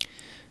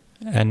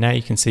 And now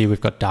you can see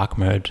we've got dark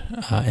mode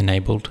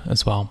enabled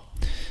as well.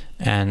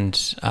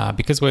 And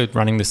because we're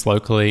running this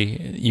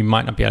locally, you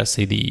might not be able to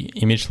see the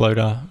image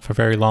loader for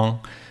very long,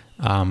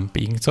 but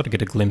you can sort of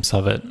get a glimpse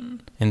of it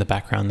in the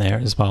background there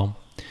as well.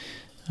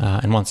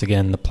 And once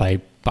again, the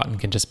play button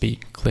can just be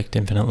clicked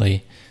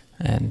infinitely,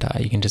 and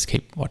you can just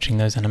keep watching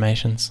those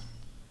animations.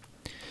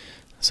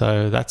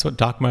 So that's what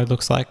dark mode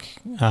looks like.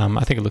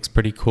 I think it looks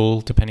pretty cool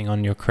depending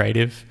on your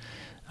creative,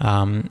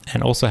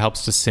 and also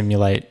helps to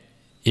simulate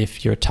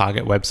if your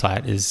target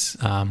website is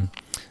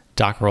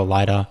darker or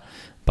lighter,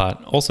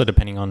 but also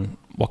depending on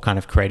what kind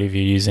of creative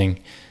you're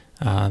using,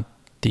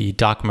 the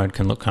dark mode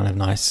can look kind of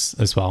nice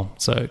as well.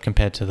 So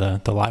compared to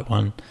the light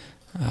one,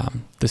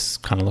 this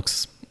kind of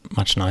looks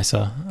much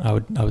nicer, I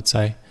would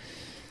say.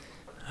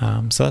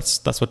 So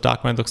that's what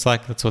dark mode looks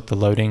like. That's what the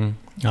loading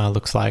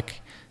looks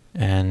like.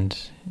 And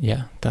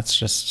yeah, that's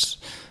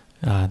just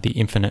the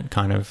infinite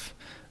kind of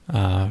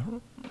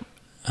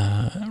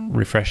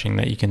refreshing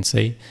that you can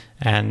see.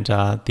 And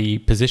the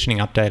positioning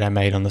update I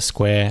made on the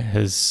square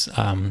has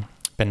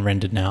been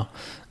rendered now.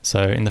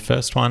 So in the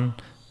first one,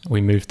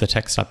 we moved the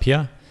text up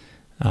here,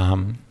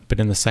 but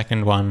in the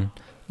second one,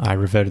 I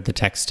reverted the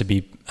text to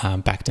be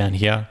back down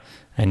here.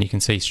 And you can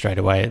see straight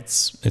away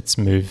it's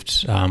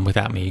moved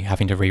without me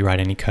having to rewrite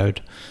any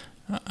code,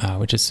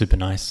 which is super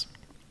nice.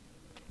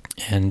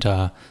 And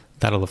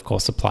that'll of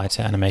course apply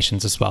to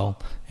animations as well.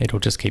 It'll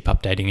just keep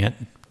updating it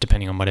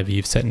depending on whatever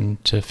you've set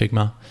into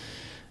Figma.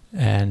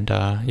 And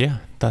yeah,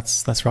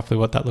 that's roughly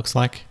what that looks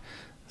like.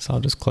 So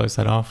I'll just close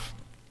that off.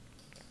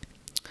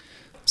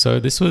 So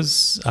this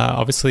was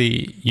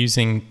obviously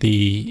using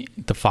the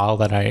file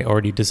that I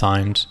already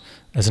designed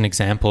as an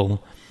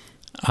example,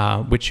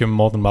 which you're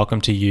more than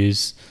welcome to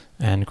use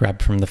and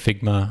grab from the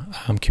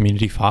Figma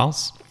community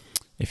files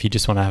if you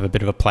just want to have a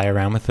bit of a play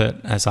around with it,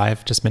 as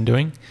I've just been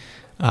doing.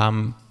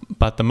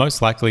 But the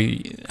most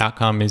likely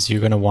outcome is you're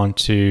going to want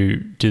to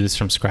do this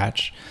from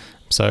scratch.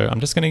 So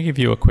I'm just going to give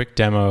you a quick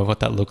demo of what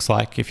that looks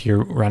like if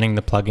you're running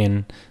the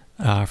plugin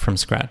from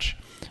scratch.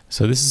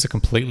 So this is a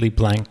completely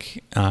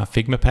blank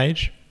Figma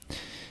page,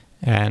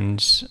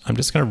 and I'm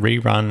just going to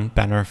rerun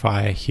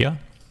Bannerify here.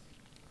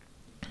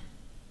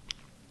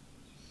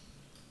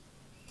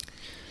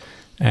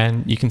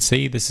 And you can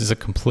see this is a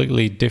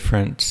completely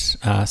different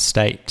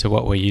state to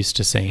what we're used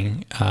to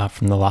seeing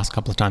from the last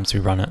couple of times we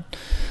run it.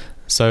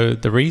 So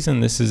the reason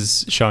this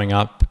is showing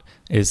up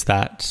is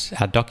that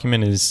our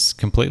document is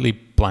completely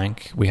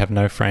blank. We have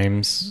no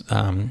frames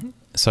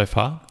so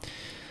far.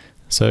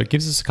 So it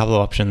gives us a couple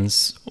of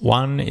options.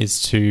 One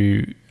is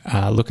to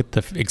look at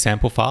the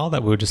example file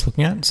that we were just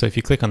looking at. So if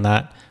you click on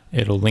that,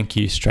 it'll link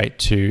you straight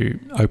to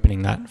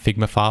opening that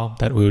Figma file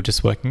that we were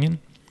just working in.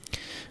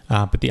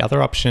 But the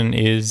other option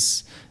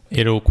is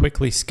it'll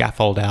quickly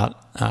scaffold out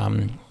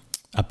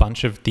a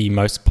bunch of the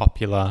most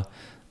popular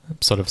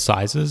sort of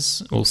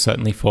sizes, well,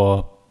 certainly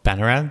for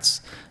banner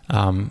ads,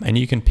 and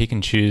you can pick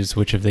and choose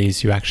which of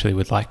these you actually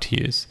would like to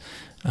use.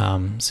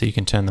 So you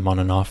can turn them on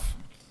and off.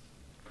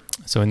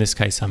 So in this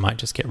case, I might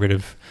just get rid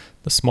of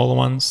the smaller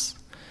ones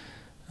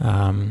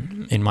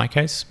in my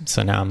case.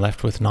 So now I'm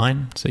left with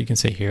 9. So you can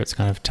see here it's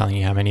kind of telling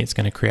you how many it's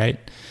going to create.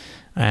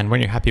 And when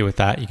you're happy with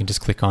that, you can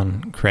just click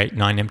on create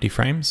 9 empty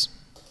frames.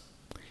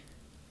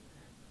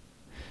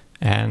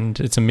 And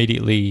it's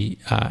immediately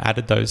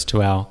added those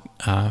to our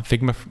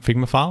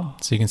Figma file.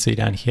 So you can see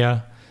down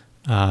here,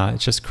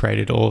 it's just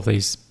created all of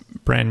these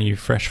brand new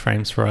fresh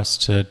frames for us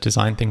to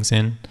design things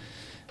in.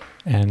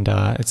 And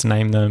it's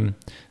named them,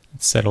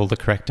 it's set all the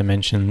correct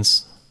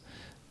dimensions.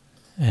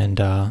 and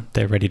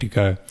they're ready to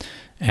go.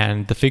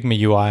 And the Figma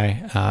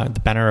UI, the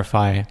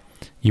Bannerify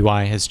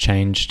UI has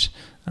changed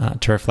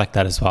to reflect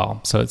that as well.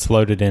 So it's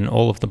loaded in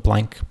all of the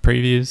blank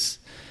previews.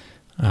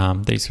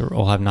 These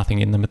all have nothing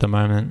in them at the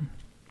moment.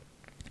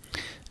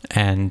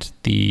 And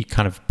the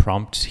kind of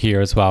prompt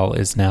here as well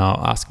is now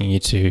asking you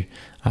to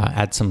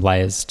add some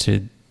layers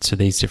to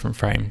these different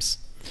frames.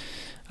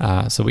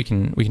 So we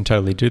can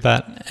totally do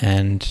that.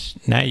 And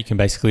now you can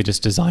basically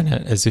just design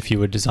it as if you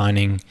were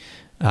designing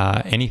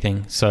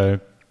anything. So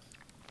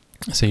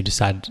you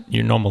just add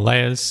your normal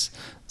layers.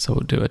 So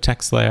we'll do a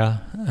text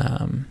layer,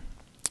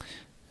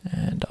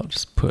 and I'll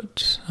just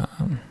put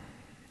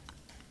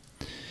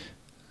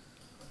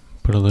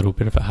a little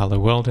bit of a hello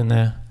world in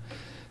there.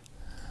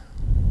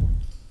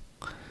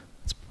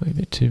 It's probably a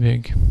bit too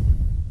big.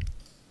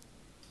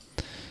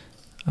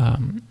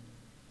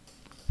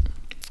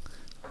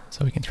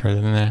 So we can throw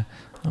that in there.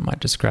 I might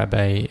just grab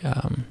an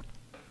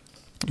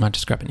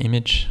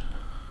image.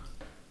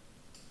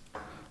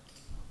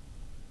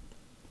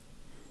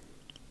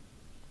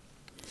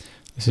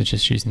 This is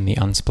just using the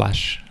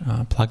Unsplash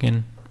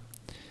plugin.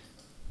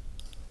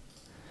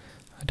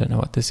 I don't know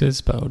what this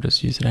is, but I'll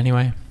just use it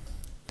anyway.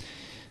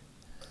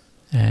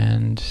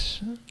 And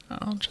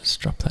I'll just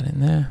drop that in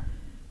there.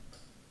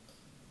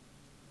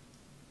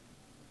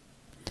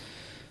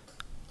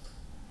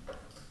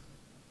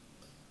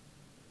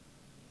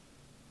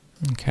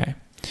 Okay,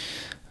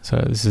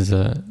 so this is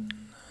a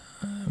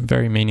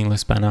very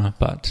meaningless banner,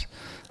 but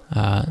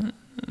I'm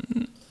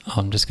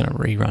just going to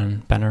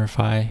rerun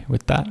Bannerify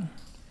with that.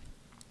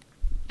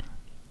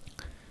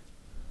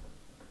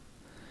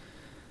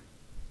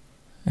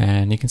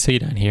 And you can see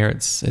down here,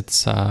 it's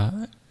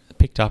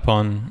picked up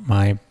on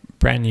my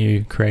brand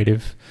new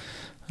creative,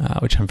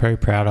 which I'm very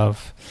proud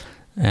of.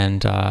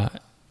 And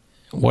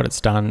what it's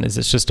done is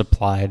it's just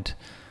applied,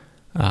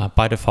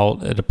 by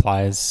default, it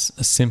applies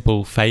a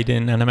simple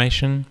fade-in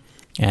animation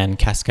and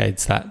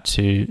cascades that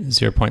to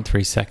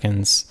 0.3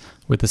 seconds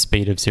with a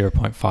speed of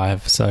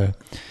 0.5.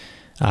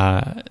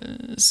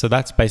 So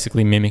that's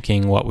basically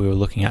mimicking what we were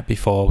looking at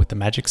before with the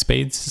magic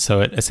speeds.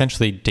 So it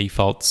essentially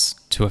defaults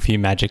to a few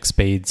magic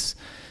speeds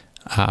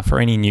for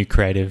any new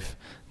creative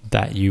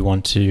that you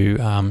want to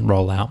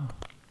roll out.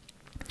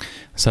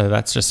 So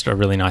that's just a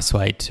really nice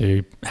way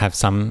to have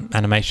some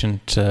animation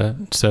to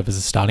serve as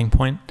a starting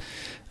point.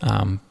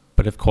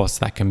 But of course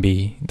that can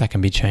be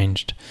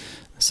changed.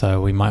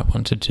 So we might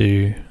want to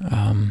do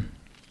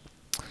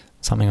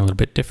something a little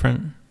bit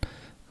different.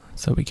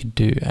 So we could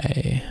do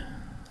a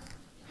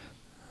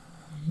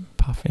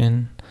puff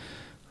in.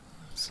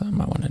 So I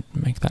might want to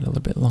make that a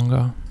little bit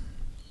longer.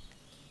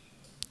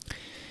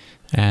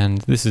 And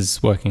this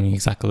is working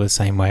exactly the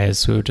same way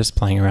as we were just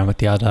playing around with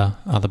the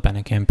other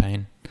banner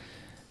campaign.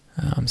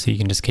 So you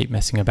can just keep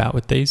messing about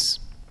with these.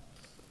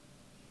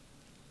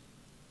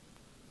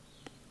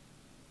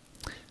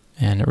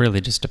 And it really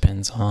just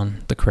depends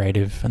on the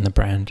creative and the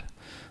brand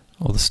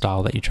or the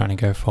style that you're trying to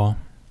go for.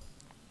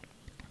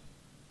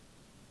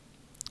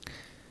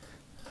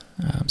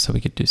 So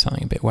we could do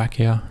something a bit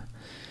wackier.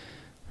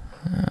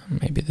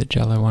 Maybe the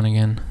Jello one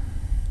again.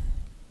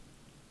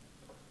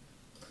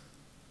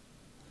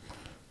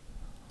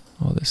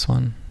 Or this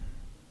one.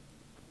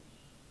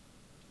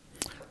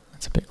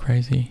 That's a bit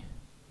crazy.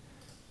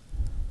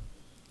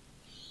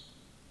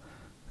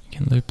 You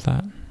can loop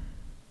that.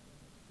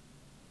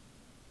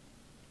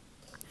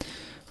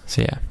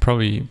 So yeah,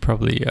 probably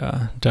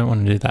don't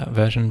want to do that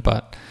version,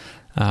 but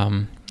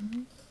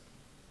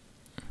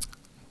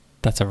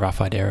that's a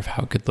rough idea of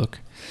how it could look.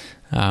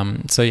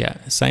 So yeah,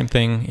 same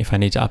thing. If I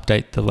need to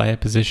update the layer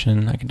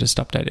position, I can just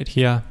update it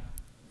here,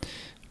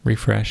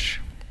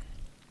 refresh,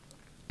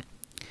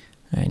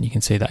 and you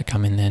can see that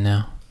come in there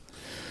now.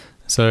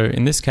 So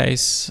in this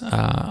case,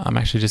 I'm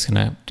actually just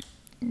going to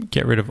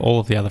get rid of all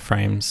of the other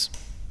frames.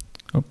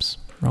 Oops,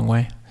 wrong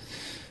way.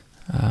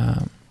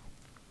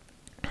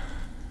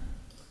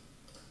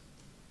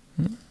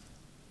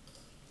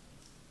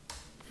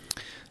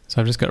 So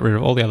I've just got rid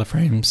of all the other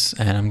frames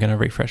and I'm going to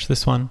refresh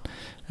this one.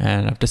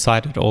 And I've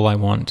decided all I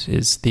want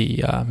is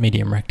the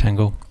medium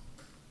rectangle.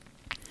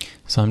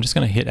 So I'm just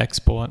going to hit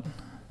export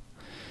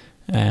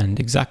and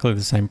exactly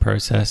the same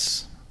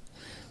process.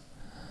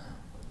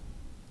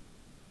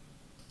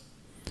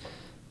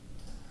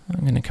 I'm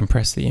going to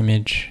compress the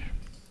image,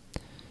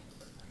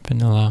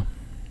 vanilla,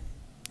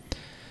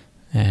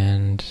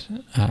 and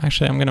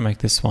actually I'm going to make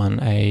this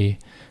one a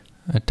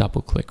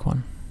double click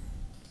one.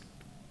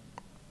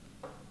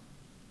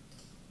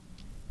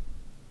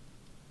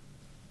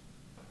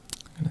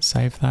 I'm going to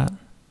save that.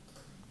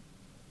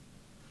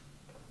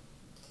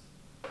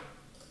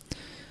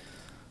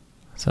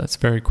 So it's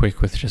very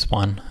quick with just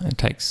one. It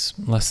takes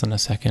less than a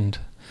second.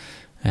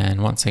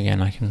 And once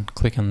again, I can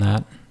click on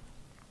that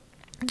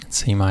and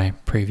see my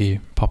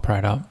preview pop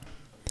right up.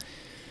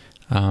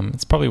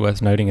 It's probably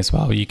worth noting as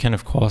well, you can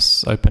of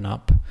course open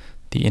up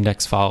the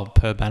index file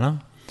per banner.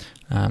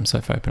 So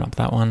if I open up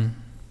that one,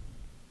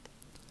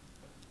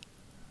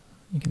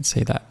 you can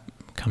see that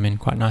come in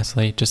quite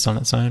nicely just on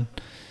its own.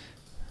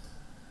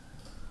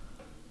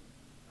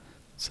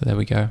 So there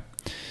we go.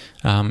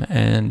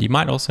 And you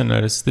might also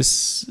notice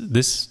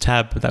this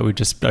tab that we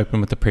just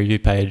opened with the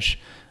preview page,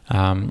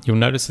 you'll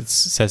notice it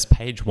says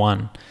page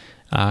 1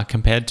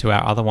 compared to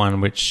our other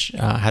one, which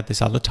had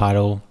this other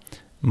title,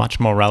 much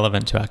more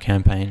relevant to our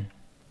campaign.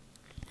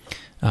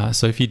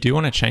 So if you do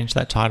want to change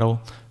that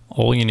title,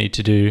 all you need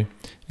to do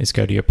is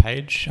go to your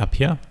page up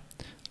here,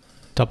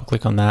 double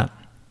click on that,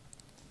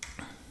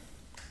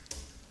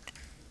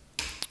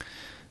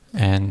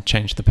 and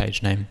change the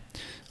page name.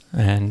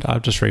 And I'll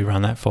just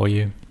rerun that for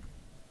you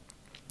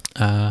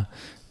to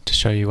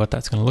show you what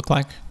that's going to look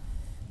like.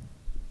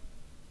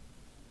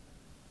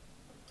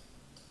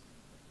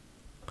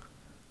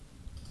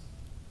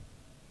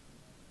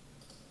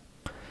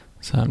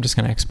 So I'm just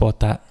going to export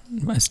that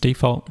as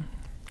default,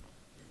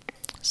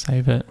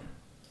 save it.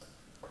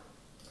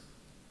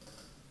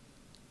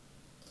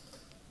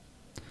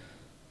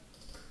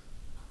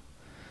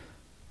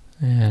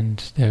 And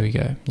there we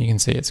go. You can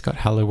see it's got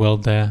Hello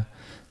World there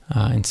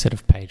instead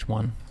of page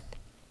 1.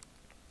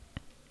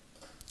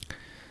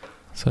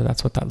 So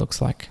that's what that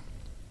looks like.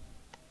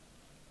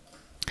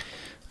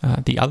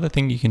 The other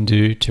thing you can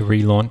do to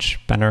relaunch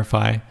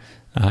Bannerify,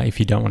 if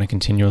you don't want to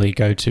continually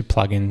go to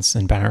plugins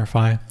and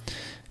Bannerify,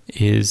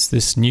 is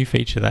this new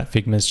feature that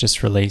Figma's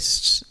just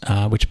released,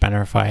 which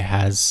Bannerify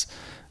has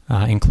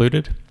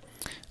included.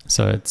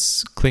 So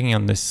it's clicking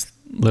on this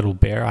little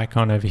bear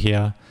icon over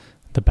here,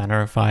 the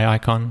Bannerify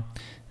icon,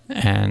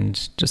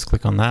 and just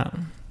click on that,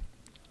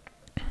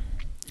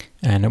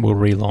 and it will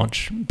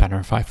relaunch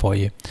Bannerify for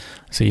you.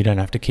 So you don't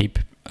have to keep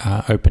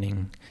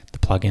opening the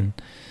plugin,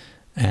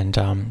 and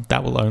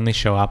that will only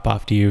show up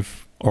after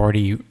you've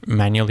already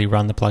manually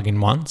run the plugin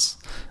once.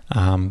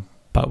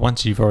 But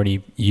once you've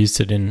already used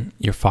it in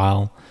your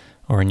file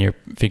or in your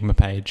Figma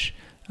page,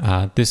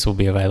 this will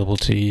be available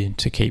to you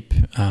to keep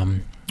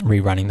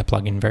rerunning the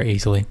plugin very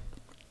easily.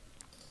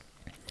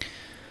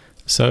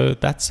 So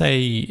that's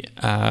an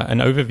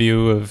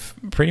overview of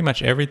pretty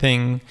much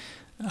everything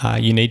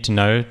you need to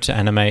know to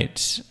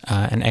animate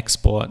and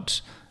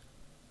export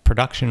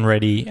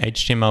production-ready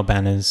HTML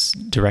banners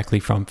directly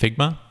from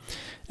Figma.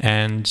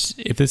 And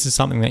if this is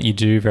something that you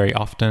do very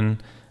often,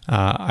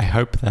 I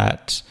hope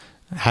that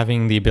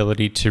having the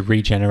ability to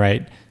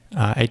regenerate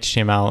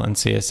HTML and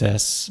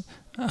CSS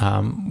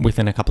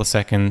within a couple of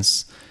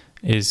seconds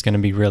is going to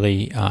be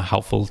really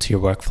helpful to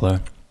your workflow.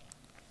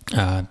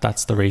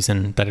 That's the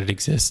reason that it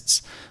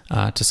exists,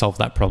 to solve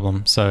that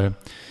problem. So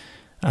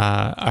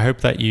I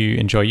hope that you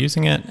enjoy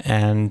using it,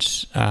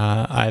 and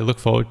I look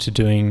forward to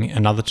doing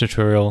another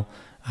tutorial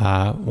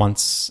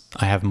once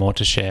I have more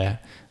to share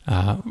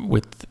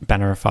with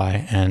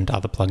Bannerify and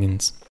other plugins.